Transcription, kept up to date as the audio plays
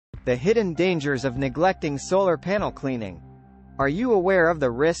The hidden dangers of neglecting solar panel cleaning. Are you aware of the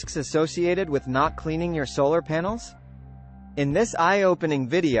risks associated with not cleaning your solar panels? In this eye-opening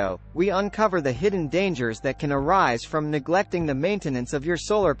video, we uncover the hidden dangers that can arise from neglecting the maintenance of your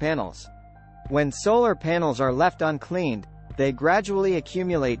solar panels. When solar panels are left uncleaned, they gradually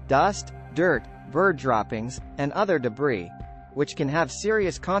accumulate dust, dirt, bird droppings, and other debris, which can have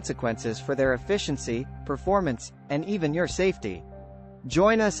serious consequences for their efficiency, performance, and even your safety.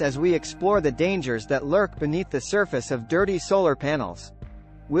 Join us as we explore the dangers that lurk beneath the surface of dirty solar panels.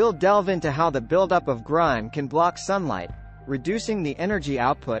 We'll delve into how the buildup of grime can block sunlight, reducing the energy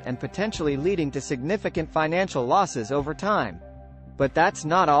output and potentially leading to significant financial losses over time. But that's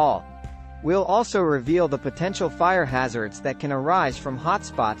not all. We'll also reveal the potential fire hazards that can arise from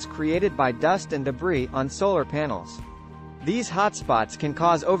hotspots created by dust and debris on solar panels. These hotspots can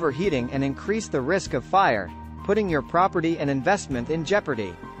cause overheating and increase the risk of fire, putting your property and investment in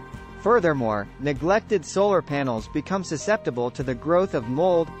jeopardy. Furthermore, neglected solar panels become susceptible to the growth of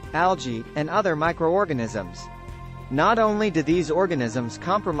mold, algae, and other microorganisms. Not only do these organisms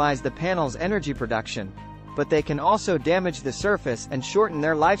compromise the panel's energy production, but they can also damage the surface and shorten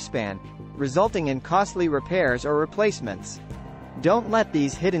their lifespan, resulting in costly repairs or replacements. Don't let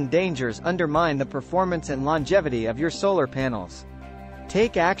these hidden dangers undermine the performance and longevity of your solar panels.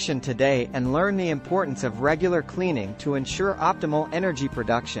 Take action today and learn the importance of regular cleaning to ensure optimal energy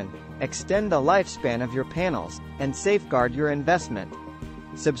production, extend the lifespan of your panels, and safeguard your investment.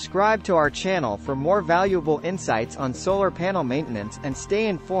 Subscribe to our channel for more valuable insights on solar panel maintenance and stay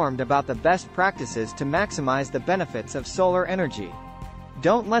informed about the best practices to maximize the benefits of solar energy.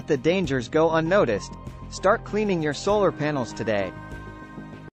 Don't let the dangers go unnoticed. Start cleaning your solar panels today.